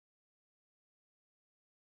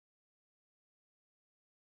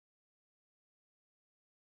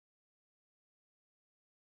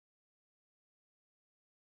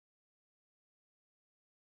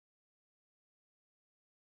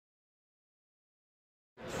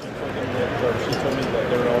She told me that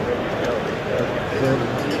they were all ready to go.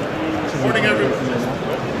 Morning, everyone.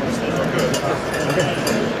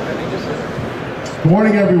 Good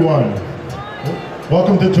morning, everyone.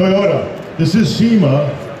 Welcome to Toyota. This is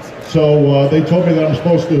SEMA, so they told me that I'm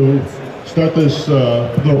supposed to start this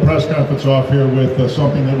little press conference off here with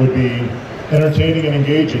something that would be entertaining and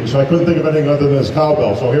engaging. So I couldn't think of anything other than this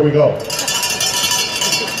cowbell, so here we go.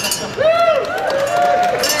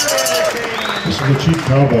 This is a cheap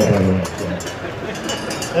cowbell, by the way.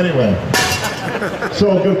 Anyway,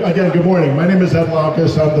 so again, good morning. My name is Ed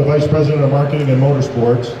Laukas. I'm the Vice President of Marketing and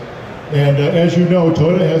Motorsports. And as you know,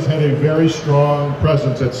 Toyota has had a very strong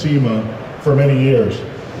presence at SEMA for many years.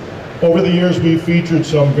 Over the years, we've featured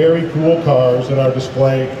some very cool cars in our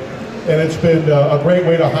display, and it's been a great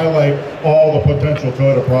way to highlight all the potential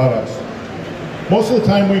Toyota products. Most of the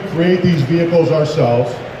time, we create these vehicles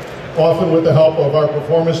ourselves, often with the help of our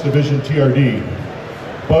Performance Division TRD.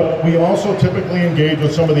 But we also typically engage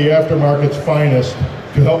with some of the aftermarket's finest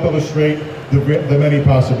to help illustrate the many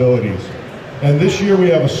possibilities. And this year we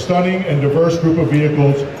have a stunning and diverse group of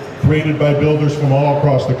vehicles created by builders from all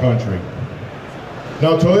across the country.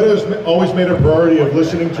 Now, Toyota has always made a priority of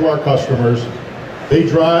listening to our customers. They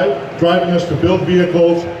driving us to build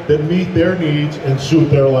vehicles that meet their needs and suit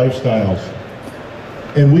their lifestyles.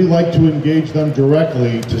 And we like to engage them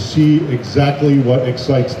directly to see exactly what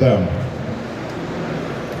excites them.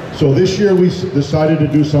 So this year we decided to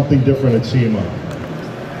do something different at SEMA.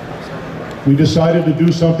 We decided to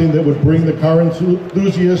do something that would bring the car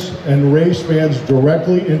enthusiasts and race fans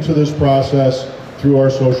directly into this process through our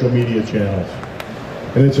social media channels.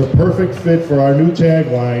 And it's a perfect fit for our new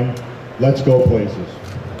tagline, Let's Go Places.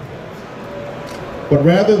 But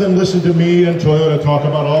rather than listen to me and Toyota talk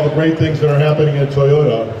about all the great things that are happening at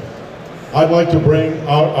Toyota, I'd like to bring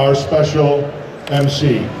out our special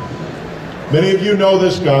MC. Many of you know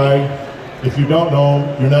this guy. If you don't know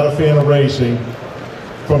him, you're not a fan of racing.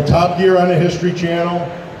 From Top Gear on the History Channel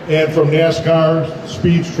and from NASCAR,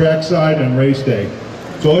 Speeds, Trackside, and Race Day.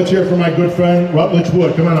 So let's hear from my good friend, Rutledge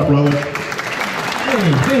Wood. Come on up, Rutledge.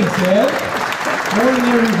 Hey, thanks, Ed. Morning,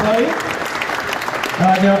 everybody.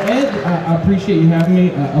 Now, Ed, I appreciate you having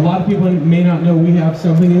me. A lot of people may not know we have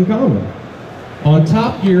something in common. On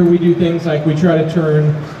Top Gear, we do things like we try to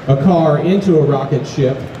turn a car into a rocket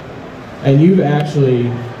ship, and you've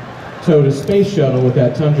actually towed a space shuttle with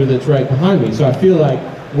that Tundra that's right behind me. So I feel like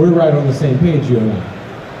we're right on the same page, you and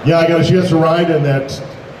I. Yeah, I got a chance to ride in that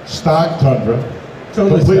stock Tundra,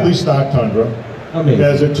 completely stock Tundra, amazing.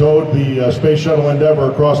 As it towed the Space Shuttle Endeavour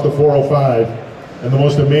across the 405. And the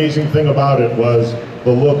most amazing thing about it was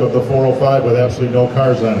the look of the 405 with absolutely no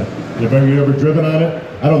cars on it. Have you ever driven on it?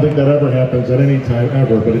 I don't think that ever happens at any time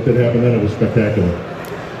ever, but it did happen then. It was spectacular.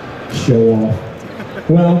 Show off.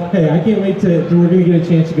 Well, hey, I can't wait we're going to get a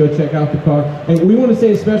chance to go check out the car. And we want to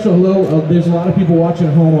say a special hello. There's a lot of people watching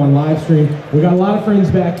at home on live stream. We got a lot of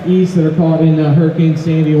friends back east that are caught in Hurricane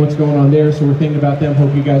Sandy and what's going on there, so we're thinking about them.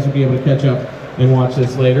 Hope you guys will be able to catch up and watch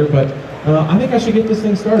this later. But I think I should get this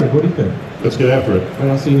thing started. What do you think? Let's get after it.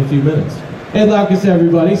 And I'll see you in a few minutes. Ed Laukas,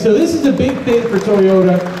 everybody. So this is a big thing for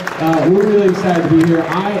Toyota. We're really excited to be here.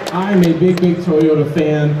 I'm a big Toyota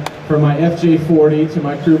fan. From my FJ40 to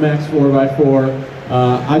my Crewmax 4x4.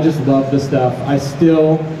 I just love the stuff. I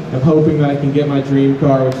still am hoping that I can get my dream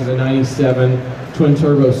car, which is a 97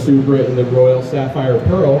 twin-turbo Supra in the Royal Sapphire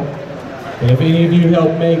Pearl. And if any of you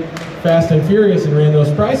helped make Fast and Furious and ran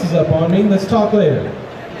those prices up on me, let's talk later.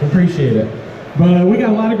 Appreciate it. But we got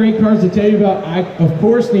a lot of great cars to tell you about. I, of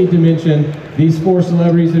course, need to mention these 4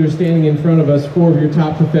 celebrities that are standing in front of us, 4 of your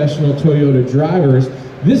top professional Toyota drivers.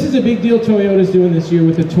 This is a big deal Toyota's doing this year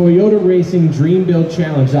with the Toyota Racing Dream Build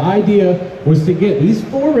Challenge. The idea was to get these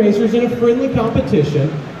 4 racers in a friendly competition,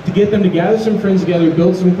 to get them to gather some friends together,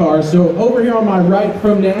 build some cars. So over here on my right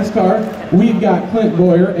from NASCAR, we've got Clint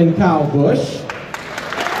Boyer and Kyle Busch.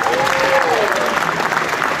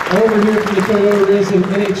 Over here from the Toyota Racing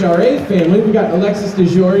NHRA family, we've got Alexis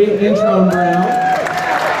DeJoria and Tron Brown.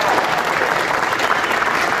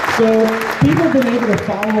 So people have been able to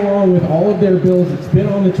follow along with all of their builds. It's been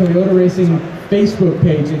on the Toyota Racing Facebook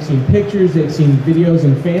page. They've seen pictures, they've seen videos,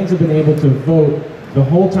 and fans have been able to vote the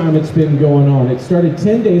whole time it's been going on. It started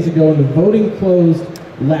 10 days ago, and the voting closed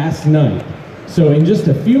last night. So in just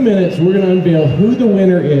a few minutes, we're going to unveil who the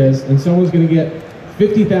winner is, and someone's going to get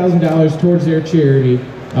 $50,000 towards their charity,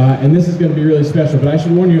 and this is going to be really special. But I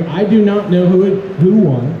should warn you, I do not know who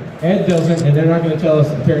won. Ed doesn't, and they're not going to tell us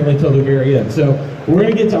apparently until the very end. So we're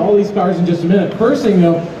going to get to all these cars in just a minute. First thing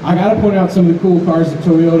though, I got to point out some of the cool cars that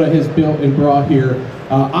Toyota has built and brought here.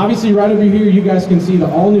 Obviously right over here you guys can see the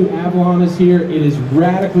all-new Avalon is here. It is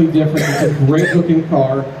radically different. It's a great looking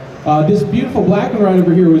car. This beautiful black one right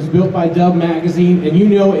over here was built by Dub Magazine, and you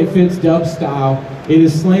know it fits Dub style. It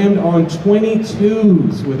is slammed on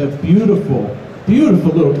 22s with a beautiful,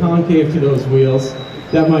 beautiful little concave to those wheels.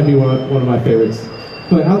 That might be one of my favorites.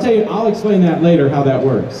 But I'll tell you, I'll explain that later how that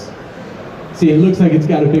works. See, it looks like it's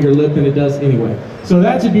got a bigger lip than it does anyway. So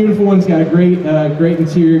that's a beautiful one. It's got a great, great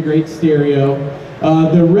interior, great stereo.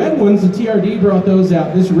 The red ones, the TRD brought those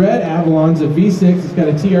out. This red Avalon's a V6. It's got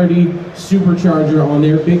a TRD supercharger on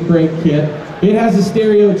their big brake kit. It has a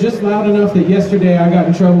stereo just loud enough that yesterday I got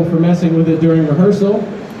in trouble for messing with it during rehearsal.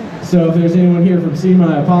 So if there's anyone here from SEMA,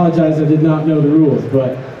 I apologize, I did not know the rules,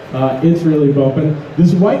 but it's really bumping.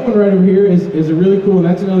 This white one right over here is a really cool, and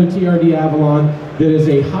that's another TRD Avalon that is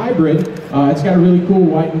a hybrid. It's got a really cool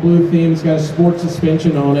white and blue theme. It's got a sport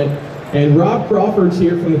suspension on it. And Rob Crawford's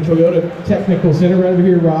here from the Toyota Technical Center right over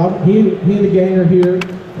here. Rob, he and the gang are here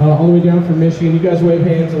all the way down from Michigan. You guys wave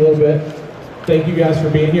hands a little bit. Thank you guys for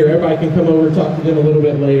being here. Everybody can come over and talk to them a little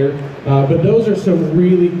bit later. But those are some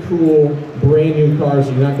really cool brand new cars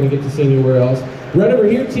you're not going to get to see anywhere else. Right over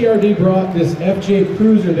here, TRD brought this FJ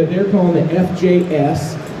Cruiser that they're calling the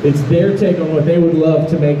FJS. It's their take on what they would love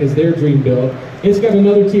to make as their dream build. It's got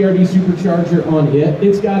another TRD supercharger on it.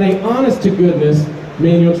 It's got a honest to goodness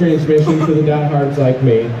manual transmission for the diehards like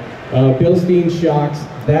me. Bilstein shocks.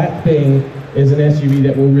 That thing is an SUV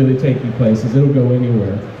that will really take you places. It'll go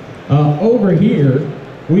anywhere. Over here,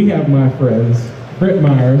 we have my friends, Britt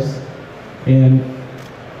Myers and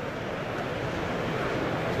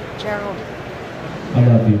Gerald. I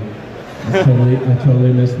love you. I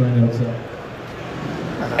totally missed my notes up.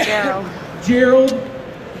 Gerald.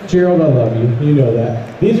 Gerald, I love you. You know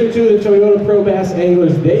that. These are two of the Toyota Pro Bass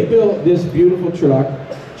Anglers. They built this beautiful truck.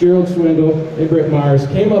 Gerald Swindle and Britt Myers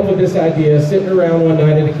came up with this idea sitting around one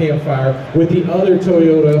night at a campfire with the other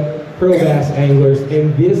Toyota Pro Bass Anglers,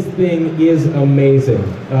 and this thing is amazing.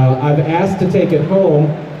 I've asked to take it home,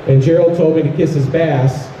 and Gerald told me to kiss his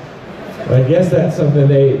bass. I guess that's something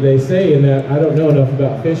they say in that. I don't know enough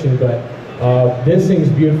about fishing, but this thing's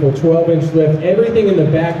beautiful. 12-inch lift, everything in the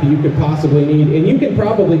back that you could possibly need, and you can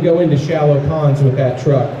probably go into shallow ponds with that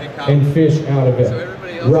truck and fish out of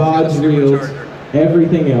it. Rods, reels,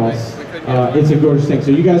 everything else. It's a gorgeous thing. So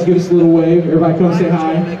you guys give us a little wave. Everybody come say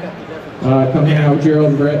hi. Come hang out with Gerald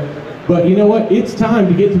and Brett. But you know what? It's time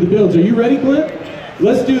to get to the builds. Are you ready, Clint?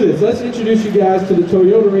 Let's do this. Let's introduce you guys to the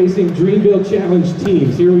Toyota Racing Dream Build Challenge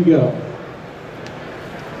teams. Here we go.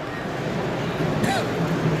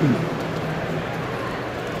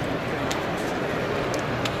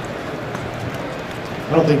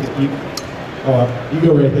 I don't think that you. Oh, You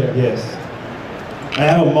go right there. yes. I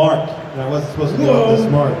have a mark, and I wasn't supposed to go up this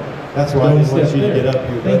mark. That's why I didn't want you to get up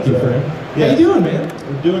here. Thank you, friend. Yes. How you doing, man?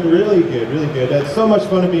 I'm doing really good, really good. It's so much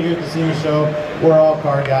fun to be here at the SEMA show. We're all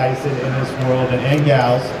car guys in this world and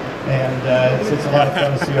gals, and it's a lot of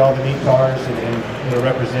fun to see all the neat cars and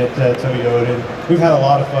represent Toyota. And we've had a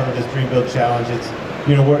lot of fun with this Dream Build Challenge. It's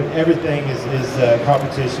everything is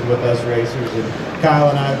competition with us racers, and Kyle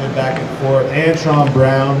and I have been back and forth. Antron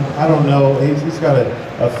Brown, I don't know, he's got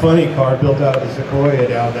a funny car built out of the Sequoia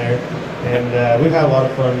down there, and we've had a lot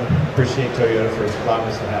of fun. Appreciate Toyota for allowing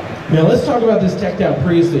us to happen. Now let's talk about this decked out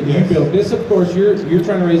Prius that you built. This, of course, you're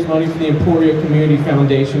trying to raise money for the Emporia Community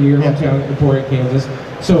Foundation, your hometown, Emporia, Kansas.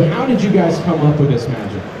 So how did you guys come up with this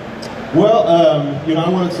magic? Well, I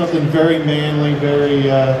wanted something very manly, very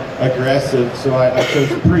aggressive, so I chose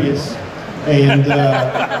the Prius, and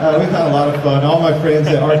we've had a lot of fun. All my friends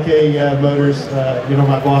at RK Motors,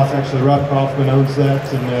 my boss actually, Rob Kaufman, owns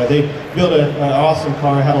that, and they built an awesome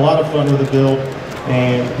car. I had a lot of fun with the build,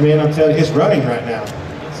 and man, I'm telling you, it's running right now.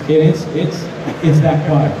 It's that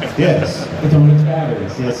quiet. Yes. It's on its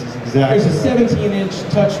batteries. Yes, exactly. There's a 17-inch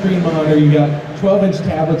touchscreen monitor. You got 12-inch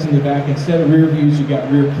tablets in the back. Instead of rear views, you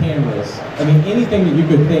got rear cameras. I mean, anything that you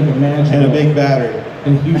could think, imagine. And a big battery.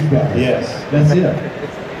 And a huge battery. Yes. That's it.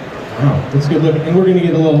 Wow, that's good looking. And we're going to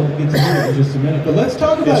get to it in just a minute. But let's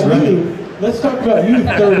talk about you. Let's talk about you,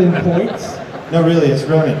 third in points. No, really, it's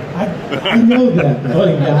running. I know that,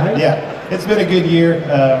 buddy guy. Yeah. It's been a good year,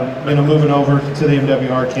 moving over to the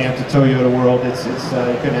MWR camp, to Toyota World. It's you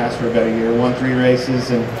couldn't ask for a better year. Won 3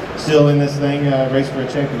 races and still in this thing, race for a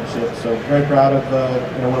championship. So very proud of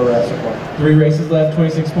where we're at so far. 3 races left,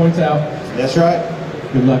 26 points out. That's right.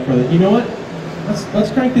 Good luck, brother. You know what? Let's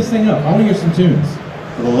crank this thing up. I want to hear some tunes.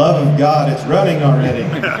 For the love of God, it's running already.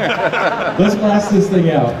 Let's blast this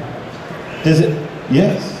thing out. Does it?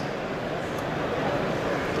 Yes.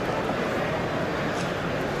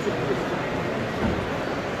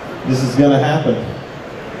 This is gonna happen.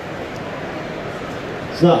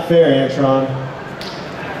 It's not fair, Antron.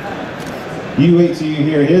 You wait till you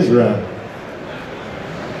hear his run.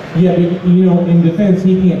 Yeah, but you know, in defense,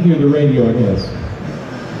 he can't hear the radio, I guess.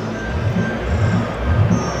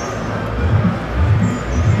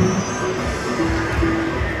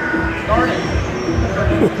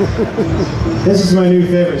 This is my new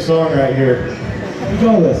favorite song right here. What do you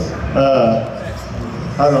call this?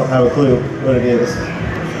 I don't have a clue what it is.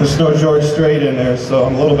 There's no George Strait in there, so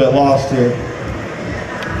I'm a little bit lost here.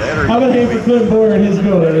 How about Hank for Clint Boyer and his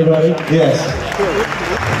build, everybody? Yes.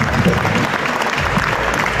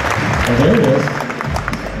 Oh, there it is.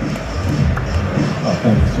 Oh,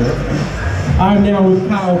 thank you, sir. I'm now with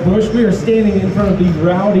Kyle Busch. We are standing in front of the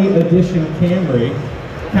Rowdy Edition Camry.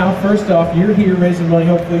 Kyle, first off, you're here raising money,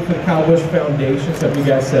 hopefully, for the Kyle Busch Foundation, something you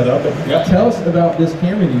guys set up. But tell us about this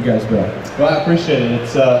Camry that you guys built. Well, I appreciate it.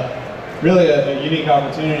 It's really a unique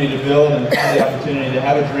opportunity to build and the opportunity to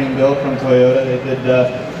have a dream built from Toyota. They did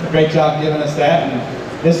a great job giving us that.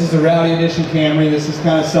 And this is the Rowdy Edition Camry. This is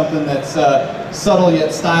kind of something that's subtle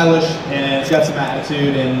yet stylish, and it's got some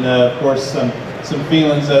attitude and, of course, some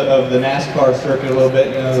feelings of the NASCAR circuit a little bit.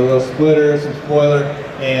 You know, the little splitter, some spoiler,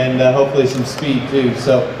 and hopefully some speed too.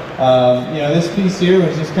 So, you know, this piece here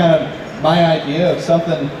was just kind of my idea of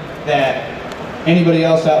something that anybody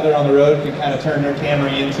else out there on the road can kind of turn their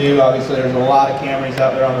Camry into. Obviously, there's a lot of Camrys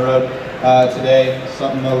out there on the road today,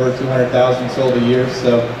 something over 200,000 sold a year.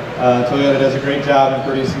 So Toyota does a great job in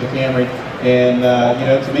producing the Camry. And, you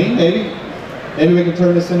know, to me, maybe we can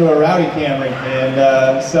turn this into a Rowdy Camry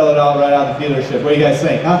and sell it all right out of the dealership. What do you guys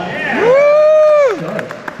think, huh?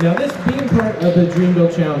 Yeah. Now, this being part of the Dream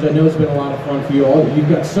Build Challenge, I know it's been a lot of fun for you all. You've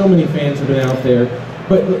got so many fans who have been out there.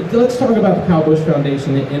 But let's talk about the Kyle Busch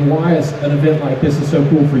Foundation and why an event like this is so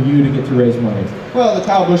cool for you to get to raise money. Well, the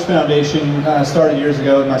Kyle Busch Foundation started years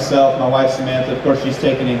ago with myself, my wife Samantha. Of course, she's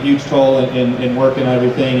taken a huge toll in working and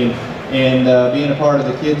everything, and being a part of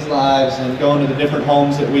the kids' lives and going to the different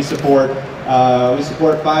homes that we support. We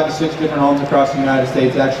support 5 to 6 different homes across the United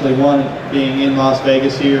States, actually one being in Las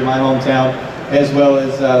Vegas here, my hometown, as well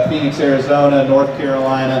as Phoenix, Arizona, North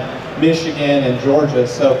Carolina, Michigan, and Georgia.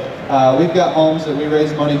 So we've got homes that we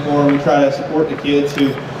raise money for, and we try to support the kids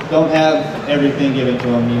who don't have everything given to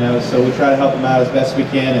them, you know, so we try to help them out as best we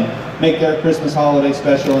can and make their Christmas holiday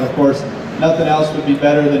special. And of course, nothing else would be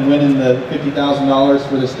better than winning the $50,000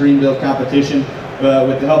 for this Dream Build competition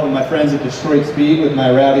with the help of my friends at Detroit Speed with my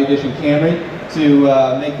Rowdy Edition Camry to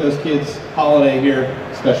make those kids' holiday here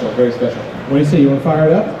special, very special. What do you say, you want to fire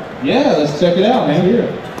it up? Yeah, let's check it out, man.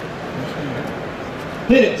 Here.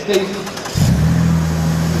 Hit it, Stacy.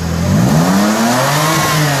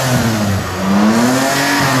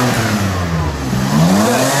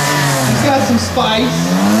 He's got some spice.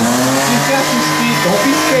 He's got some speed. Don't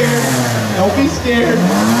be scared. Don't be scared.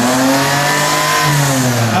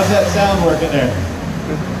 How's that sound working there?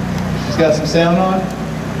 He's got some sound on? I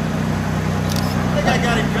think I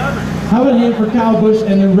got it covered. How about a hand for Kyle Busch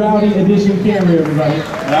and the Rowdy Edition Camry, everybody?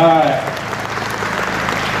 All right.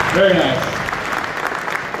 Very nice.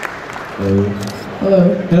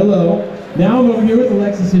 Hello. Hello. Now I'm over here with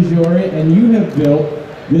Alexis Ajore, and you have built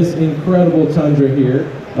this incredible Tundra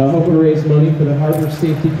here. Hoping to raise money for the Harbor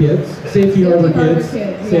Safety Kids. Safety Harbor Kids.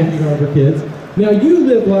 Safety Harbor Kids. Now you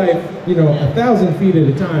live life, you know, 1,000 feet at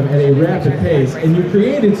a time at a rapid pace, and you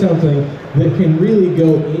created something that can really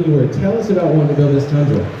go anywhere. Tell us about wanting to build this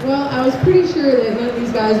Tundra. Well, I was pretty sure that none of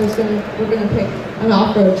these guys were gonna pick an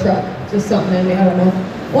off-road truck, just something in me, I don't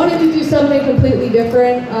know. Wanted to do something completely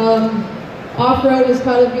different. Off-road is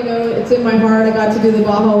kind of, you know, it's in my heart. I got to do the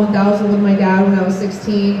Baja 1000 with my dad when I was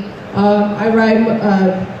 16. I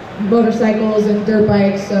ride motorcycles and dirt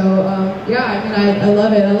bikes, so yeah, I mean, I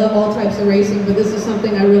love it. I love all types of racing, but this is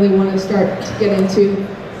something I really want to start to get into.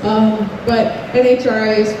 But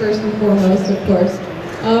NHRA is first and foremost, of course.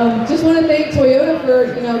 Just want to thank Toyota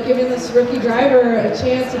for, you know, giving this rookie driver a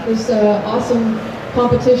chance at this awesome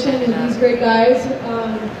competition with these great guys.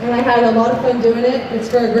 And I had a lot of fun doing it. It's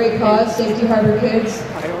for a great cause, Safety Harbor Kids.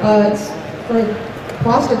 It's for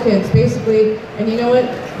foster kids, basically. And you know what?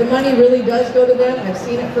 The money really does go to them. I've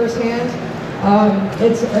seen it firsthand.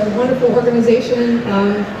 It's a wonderful organization,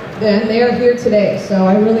 and they are here today. So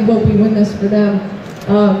I really hope we win this for them.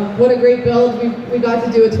 What a great build. We got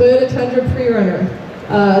to do a Toyota Tundra Pre-Runner.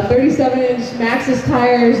 37-inch Maxxis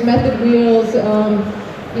tires, method wheels.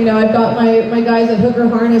 You know, I've got my guys at Hooker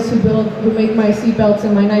Harness who make my seat belts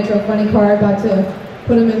in my Nitro Funny car. I got to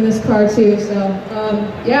put them in this car too. So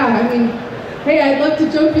yeah, I mean, hey, I'd love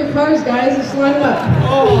to jump your cars, guys. Just line them up.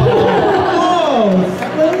 Oh,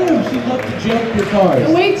 Slim, she'd love to jump your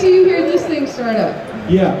cars. Wait till you hear this thing start up.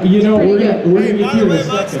 Yeah, you know, we're gonna Hey, get by to the in way, a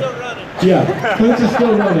mine's second. still running. Yeah, Clint's is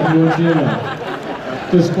still running, he wants you to know.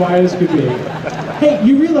 Just quiet as could be. Hey,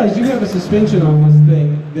 you realize you have a suspension on this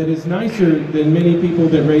thing that is nicer than many people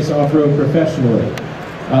that race off-road professionally.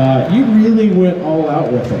 You really went all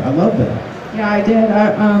out with it. I love that. Yeah, I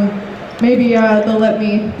did. Maybe they'll let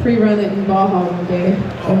me pre-run it in Baja one day.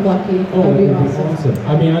 If I'm lucky. That'd be awesome.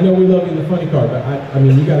 I mean, I know we love you in the funny car, but I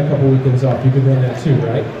mean, you got a couple weekends off. You can run that too,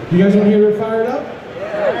 right? You guys want to hear it fired up?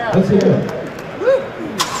 Yeah. Let's hear it.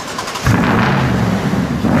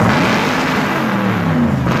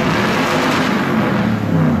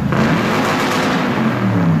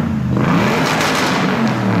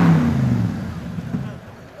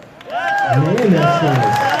 Man, that's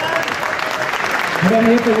nice. How about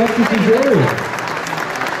hand for Lexus Jerry?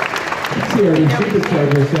 CRD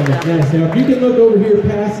Supercharger sounds nice. Now, if you can look over here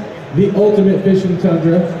past the Ultimate Fishing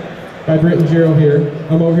Tundra by Britt and Gerald here.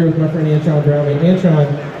 I'm over here with my friend Antron Brownlee. Antron,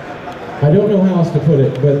 I don't know how else to put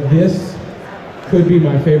it, but this could be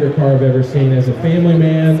my favorite car I've ever seen. As a family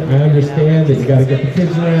man, I understand that you got to get the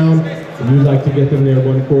kids around, and you'd like to get them there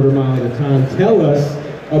 1/4 mile at a time. Tell us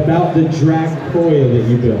about the drag Sequoia that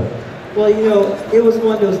you built. Well, you know, it was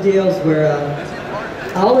one of those deals where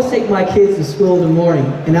I always take my kids to school in the morning,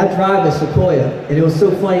 and I drive a Sequoia. And it was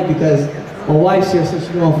so funny because my wife's here, so she's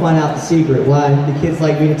going to find out the secret why the kids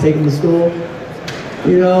like me to take them to school.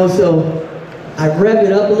 You know, so I rev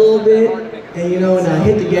it up a little bit, and you know, and I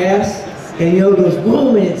hit the gas, and you know, it goes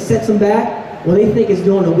boom, and it sets them back. Well, they think it's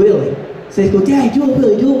doing a wheelie. So they go, Daddy, do a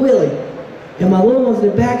wheelie, do a wheelie. And my little one's in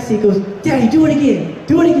the back seat goes, Daddy, do it again,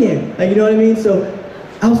 do it again. Like, you know what I mean? So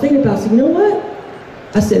I was thinking about, so you know what?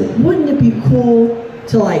 I said, wouldn't it be cool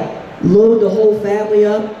to like load the whole family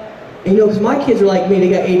up? And you know, because my kids are like me, they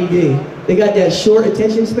got ADD. They got that short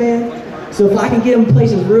attention span. So if I can get them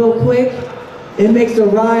places real quick, it makes the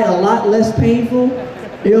ride a lot less painful.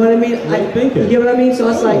 You know what I mean? You get what I mean? So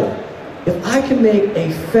it's like, if I can make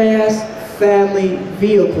a fast family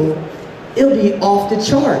vehicle, it'll be off the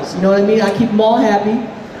charts. You know what I mean? I keep them all happy.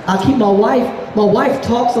 I keep my wife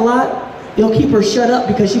talks a lot. It'll keep her shut up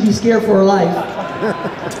because she'd be scared for her life.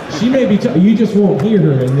 She may be, you just won't hear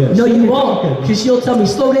her in this. No, you won't, because she'll tell me,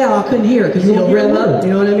 slow down, I couldn't hear, because it'll rev up,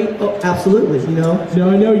 you know what I mean? Oh, absolutely, you know? Now,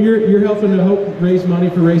 I know you're helping to help raise money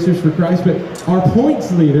for Racers for Christ, but our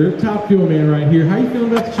points leader, Top Fuel Man right here, how are you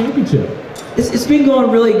feeling about the championship? It's been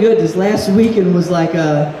going really good. This last weekend was like,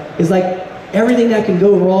 it's like everything that can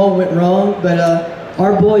go wrong went wrong, but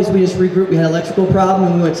our boys, we just regrouped. We had an electrical problem,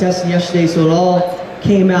 and we went testing yesterday, so it all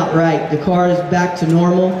came out right. The car is back to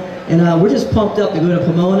normal, and we're just pumped up to go to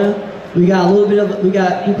Pomona. We got a little bit of, we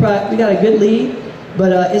got a good lead,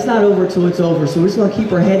 but it's not over till it's over. So we're just gonna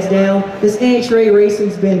keep our heads down. This NHRA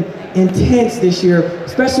racing's been intense this year,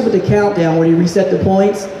 especially with the countdown where you reset the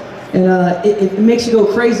points, and it makes you go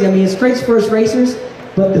crazy. I mean, it's crazy for us racers,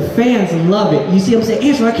 but the fans love it. You see them say,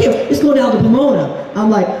 Andrew, I can't, let's go down to Pomona. I'm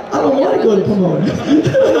like, I don't want to go to Pomona. You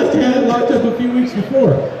had it locked up a few weeks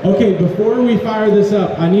before. Okay, before we fire this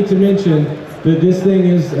up, I need to mention that this thing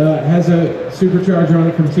has a supercharger on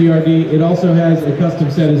it from TRD. It also has a custom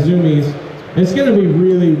set of zoomies. It's going to be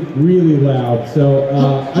really, really loud. So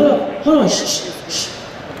hold on, shh.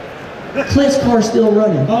 Clint's car's still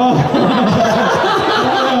running. Oh,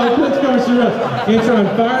 Clint's car's still running. Antron,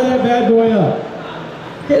 fire that bad boy up.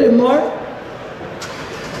 Hit it, Mark.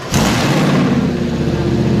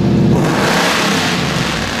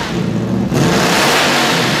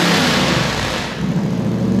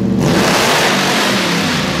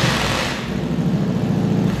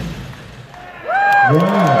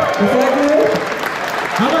 Wow. Is that good?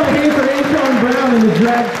 How about a hand for Antron Brown and the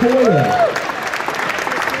drag Sequoia?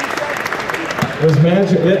 It was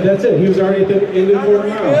magic. That's it. He was already at the end of the 1/4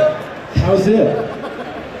 mile. How's it?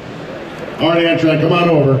 All right, Antron, come on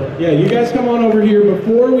over. Yeah, you guys come on over here.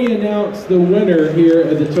 Before we announce the winner here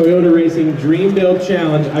at the Toyota Racing Dream Build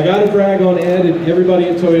Challenge, I got to brag on Ed and everybody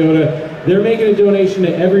at Toyota. They're making a donation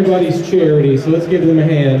to everybody's charity, so let's give them a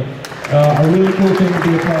hand. A really cool thing to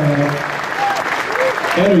be a part of.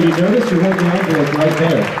 Ed, are you nervous? You're holding the envelope right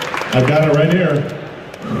there. I've got it right here.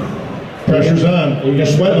 Pressure's on. You're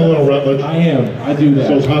sweating a little, Rutledge. I am. I do that.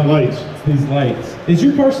 Those hot lights. These lights. Is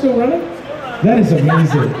your car still running? That is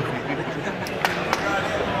amazing.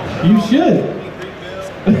 You should.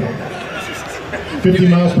 50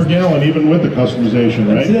 miles per gallon, even with the customization,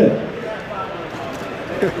 right? That's it.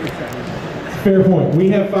 Fair point. We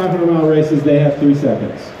have 500-mile races. They have 3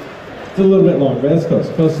 seconds. It's a little bit long, but that's close.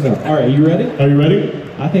 Close enough. All right, you ready? Are you ready?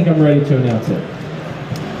 I think I'm ready to announce it.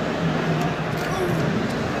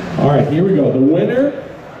 All right, here we go. The winner,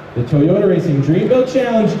 the Toyota Racing Dream Build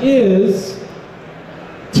Challenge is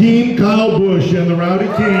Team Kyle Busch and the Rowdy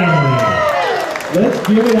Camry. Let's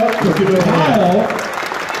give it up to Kyle.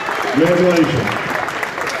 Congratulations.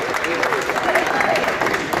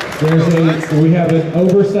 We have an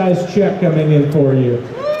oversized check coming in for you.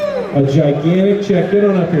 A gigantic check. Get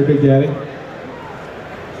on up here, Big Daddy.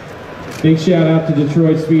 Big shout out to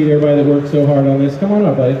Detroit Speed, everybody that worked so hard on this. Come on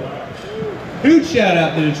up, buddy. Huge shout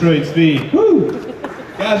out to Detroit Speed. Woo!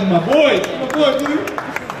 Guys are my boys. My boys, dude.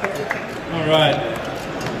 All right.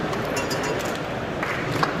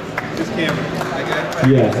 This camera.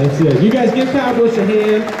 Yeah, that's it. You guys give Kyle Busch a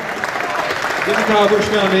hand. Give the Kyle Busch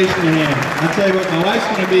Foundation a hand. I'll tell you what, my wife's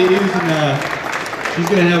going to be using, she's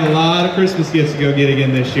going to have a lot of Christmas gifts to go get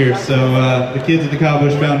again this year. So the kids at the Kyle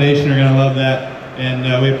Busch Foundation are going to love that. And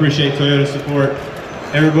we appreciate Toyota's support.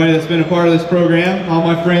 Everybody that's been a part of this program, all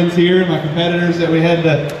my friends here, my competitors that we had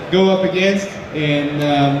to go up against,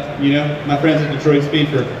 and you know, my friends at Detroit Speed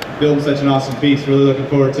for building such an awesome piece. Really looking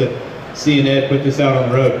forward to seeing Ed put this out on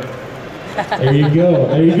the road. There you go.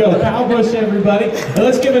 There you go. Kyle Busch, everybody. And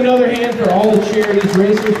let's give another hand for all the charities,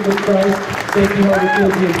 Racers for Christ, Safety Harbor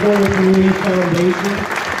Field, the Employment Community Foundation.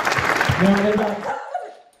 Now,